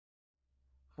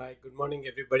Hi, good morning,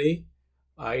 everybody.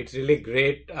 It's really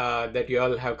great that you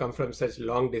all have come from such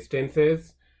long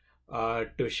distances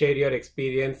to share your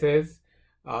experiences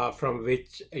from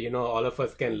which all of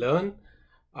us can learn.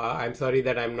 I'm sorry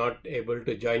that I'm not able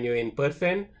to join you in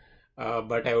person,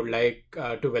 but I would like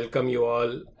to welcome you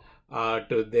all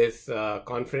to this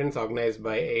conference organized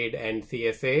by AID and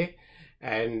CSA.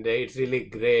 And it's really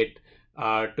great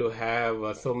to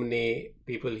have so many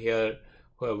people here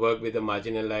who have worked with the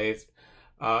marginalized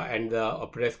and the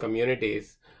oppressed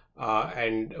communities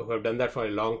and who have done that for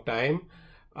a long time.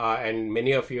 And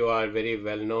many of you are very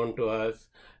well known to us,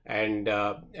 and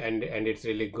it's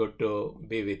really good to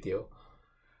be with you.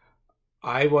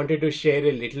 I wanted to share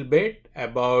a little bit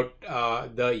about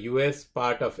the US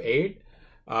part of aid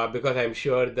because I'm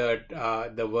sure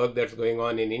that the work that's going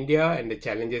on in India and the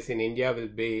challenges in India will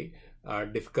be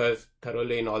discussed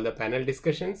thoroughly in all the panel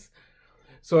discussions.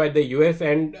 So at the US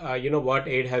end, what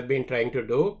aid has been trying to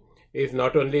do is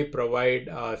not only provide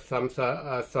some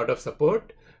sort of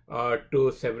support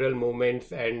to several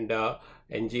movements and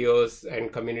NGOs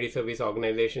and community service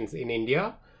organizations in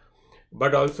India,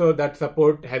 but also that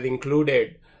support has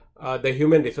included the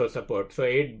human resource support. So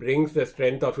aid brings the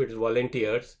strength of its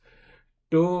volunteers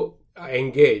to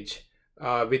engage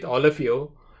with all of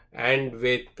you and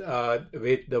with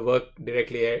the work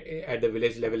directly at the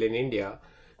village level in India.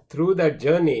 Through that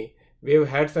journey, we've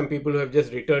had some people who have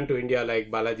just returned to India,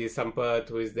 like Balaji Sampath,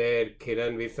 who is there,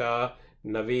 Kiran Visa,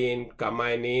 Naveen,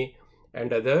 Kamayani,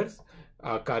 and others,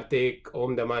 Karthik,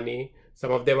 Om Damani.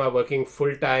 Some of them are working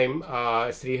full time,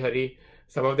 Sri Hari.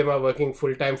 Some of them are working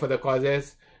full time for the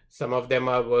causes. Some of them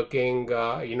are working,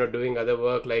 doing other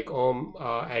work like Om,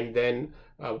 and then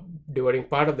devoting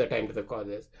part of the time to the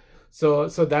causes. So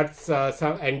that's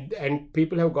some, and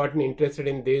people have gotten interested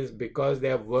in this because they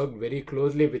have worked very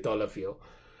closely with all of you.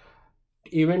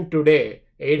 Even today,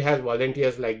 aid has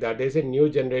volunteers like that. There's a new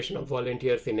generation of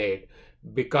volunteers in aid.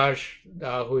 Bikash,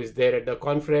 who is there at the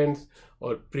conference,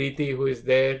 or Preeti, who is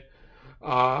there,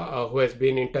 who has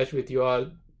been in touch with you all.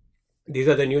 These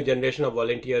are the new generation of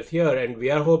volunteers here, and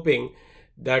we are hoping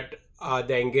that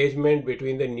the engagement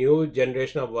between the new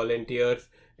generation of volunteers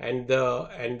and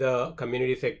the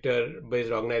community sector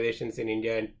based organizations in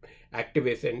India and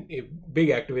activists and big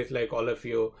activists like all of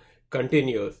you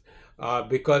continues,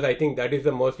 because I think that is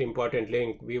the most important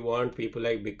link. We want people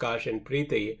like Bikash and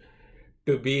Preeti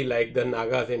to be like the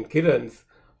Nagas and Kirans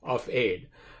of aid,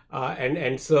 and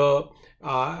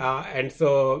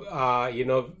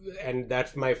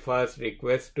that's my first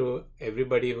request to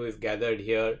everybody who is gathered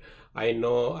here. I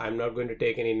know I'm not going to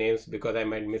take any names because I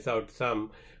might miss out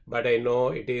some, but I know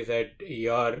it is at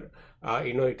your,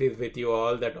 it is with you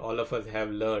all that all of us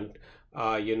have learned,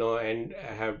 and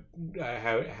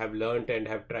have learned and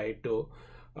have tried to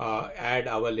add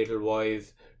our little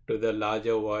voice to the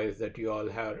larger voice that you all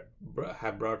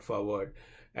have brought forward.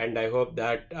 And I hope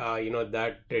that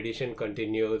that tradition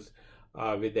continues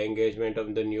with the engagement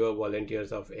of the newer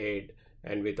volunteers of aid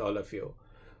and with all of you.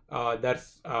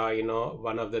 That's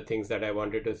one of the things that I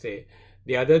wanted to say.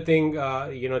 The other thing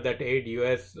that aid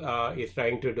US is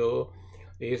trying to do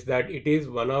is that it is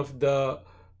one of the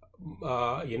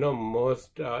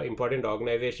most important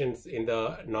organizations in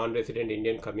the non-resident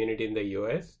Indian community in the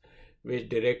US, which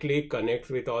directly connects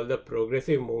with all the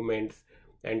progressive movements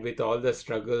and with all the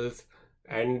struggles,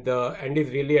 and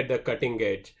is really at the cutting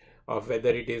edge of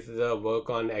whether it is the work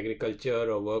on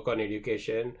agriculture or work on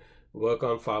education, work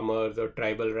on farmers or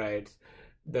tribal rights.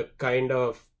 The kind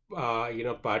of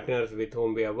partners with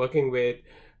whom we are working with,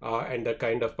 and the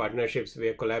kind of partnerships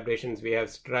collaborations we have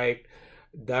striked,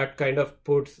 that kind of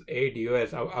puts aid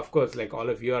US, of course, like all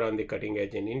of you are on the cutting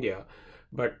edge in India,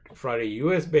 but for a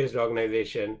US based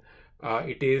organization,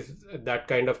 it is that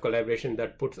kind of collaboration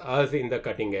that puts us in the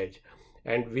cutting edge.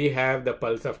 And we have the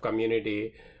pulse of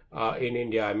community in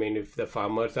India. I mean, if the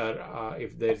farmers are,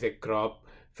 if there's a crop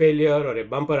failure or a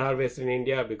bumper harvest in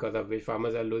India because of which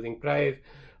farmers are losing price,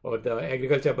 or the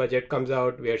agriculture budget comes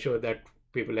out, we are sure that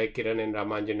people like Kiran and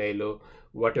Ramanjanailu,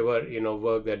 whatever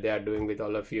work that they are doing with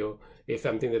all of you, is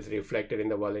something that's reflected in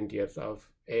the volunteers of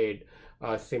aid.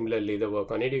 Similarly, the work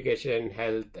on education,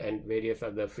 health, and various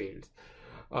other fields.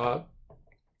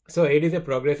 So aid is a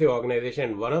progressive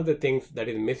organization. One of the things that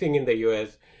is missing in the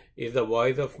US is the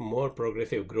voice of more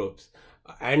progressive groups,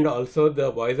 and also the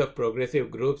voice of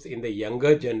progressive groups in the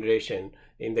younger generation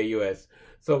in the US.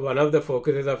 So one of the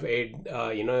focuses of aid,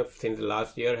 since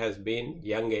last year has been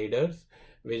young aiders,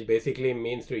 which basically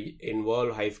means to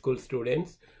involve high school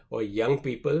students or young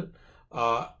people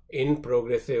in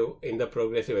the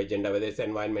progressive agenda, whether it's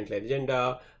environmental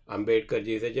agenda,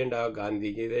 Ambedkarji's agenda,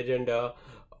 Gandhiji's agenda,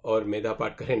 or Medha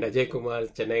Patkar and Ajay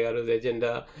Kumar's Chennai Garu's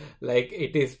agenda. Like,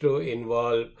 it is to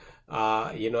involve,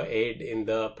 aid in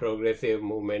the progressive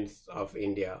movements of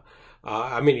India.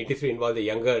 I mean, it is to involve the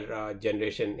younger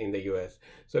generation in the US.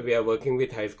 So we are working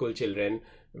with high school children,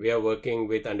 we are working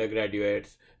with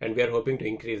undergraduates, and we are hoping to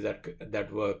increase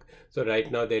that work. So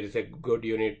right now there is a good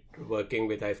unit working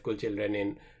with high school children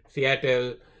in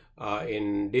Seattle,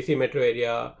 in DC metro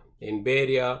area, in Bay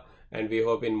Area, and we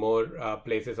hope in more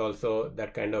places also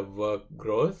that kind of work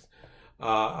grows.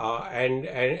 And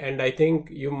I think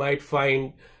you might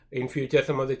find in future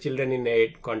some of the children in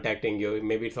aid contacting you.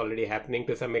 Maybe it's already happening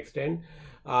to some extent,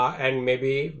 and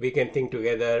maybe we can think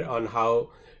together on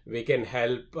how we can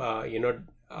help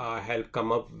help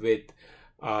come up with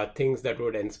things that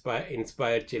would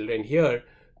inspire children here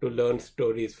to learn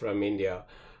stories from India,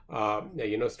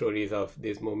 stories of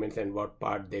these movements and what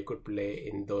part they could play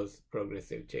in those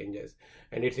progressive changes.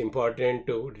 And it's important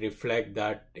to reflect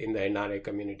that in the NRI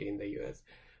community in the US.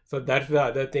 So that's the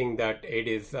other thing that aid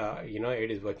is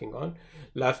working on.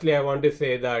 Lastly, I want to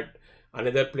say that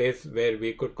another place where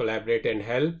we could collaborate and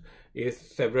help is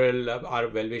several of our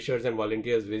well-wishers and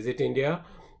volunteers visit India,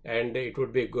 and it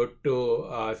would be good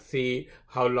to see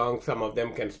how long some of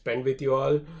them can spend with you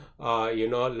all.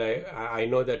 Like, I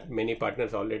know that many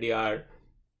partners already are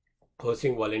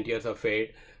hosting volunteers of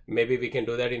aid. Maybe we can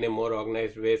do that in a more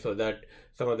organized way so that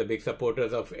some of the big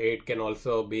supporters of aid can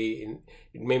also be in.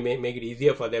 It may make it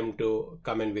easier for them to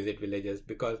come and visit villages,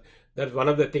 because that's one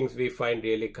of the things we find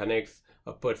really connects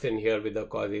a person here with the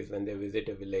cause is when they visit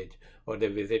a village or they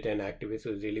visit an activist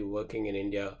who's really working in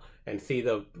India and see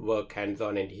the work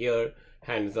hands-on and hear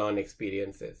hands-on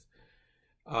experiences.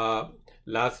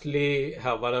 Lastly,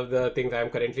 one of the things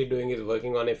I'm currently doing is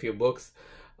working on a few books,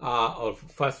 or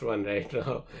first one right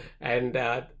now, and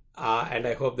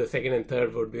I hope the second and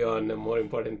third would be on more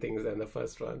important things than the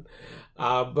first one.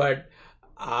 But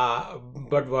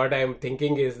what I'm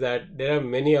thinking is that there are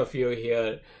many of you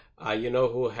here,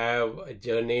 who have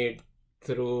journeyed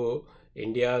through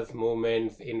India's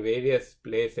movements in various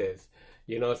places,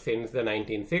 since the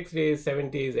 1960s,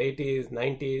 70s, 80s,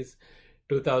 90s,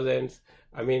 2000s.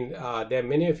 I mean, there are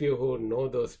many of you who know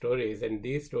those stories, and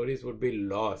these stories would be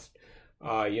lost,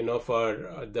 for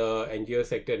the NGO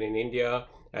sector in India,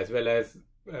 as well as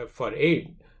for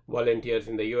aid volunteers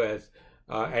in the US,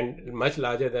 and much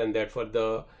larger than that for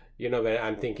the, where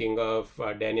I'm thinking of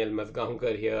Daniel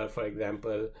Masgaonkar here, for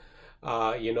example,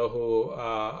 who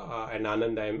and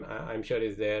Anand, I'm sure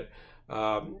is there,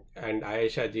 and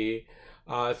Ayesha ji.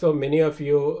 So many of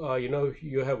you,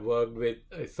 you have worked with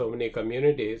so many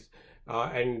communities,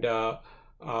 and so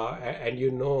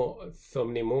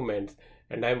many movements.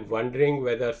 And I'm wondering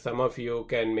whether some of you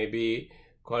can maybe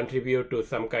contribute to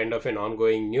some kind of an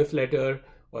ongoing newsletter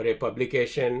or a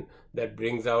publication that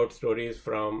brings out stories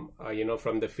from,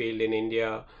 from the field in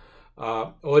India.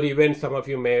 Or even some of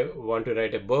you may want to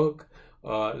write a book,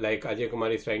 like Ajay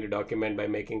Kumar is trying to document by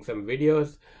making some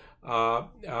videos.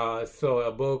 So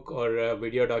a book or a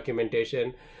video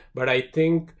documentation. But I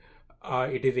think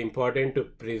it is important to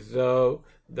preserve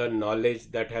the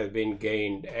knowledge that has been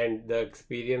gained and the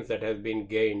experience that has been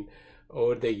gained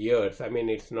over the years. I mean,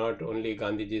 it's not only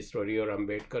Gandhiji's story or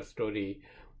Ambedkar's story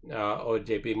or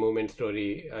JP movement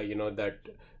story,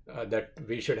 that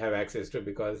we should have access to,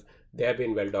 because they have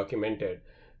been well documented.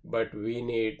 But we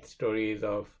need stories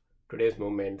of today's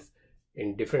movements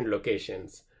in different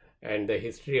locations and the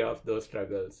history of those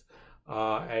struggles.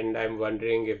 And I'm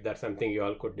wondering if that's something you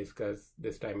all could discuss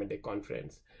this time at the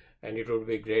conference. And it would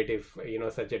be great if,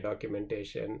 such a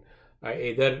documentation,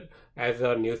 either as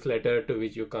a newsletter to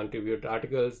which you contribute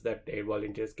articles that aid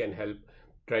volunteers can help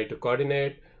try to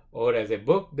coordinate, or as a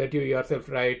book that you yourself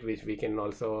write, which we can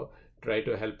also try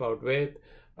to help out with,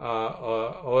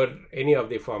 or any of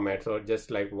the formats, or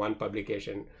just like one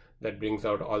publication that brings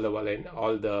out all the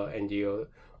NGO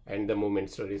and the movement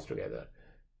stories together.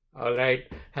 All right.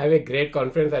 Have a great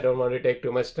conference. I don't want to take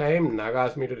too much time. Naga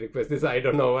asked me to request this. I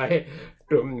don't know why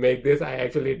to make this. I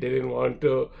actually didn't want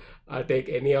to take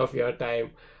any of your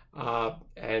time.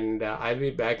 And I'll be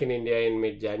back in India in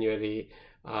mid-January.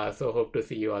 So hope to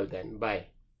see you all then. Bye.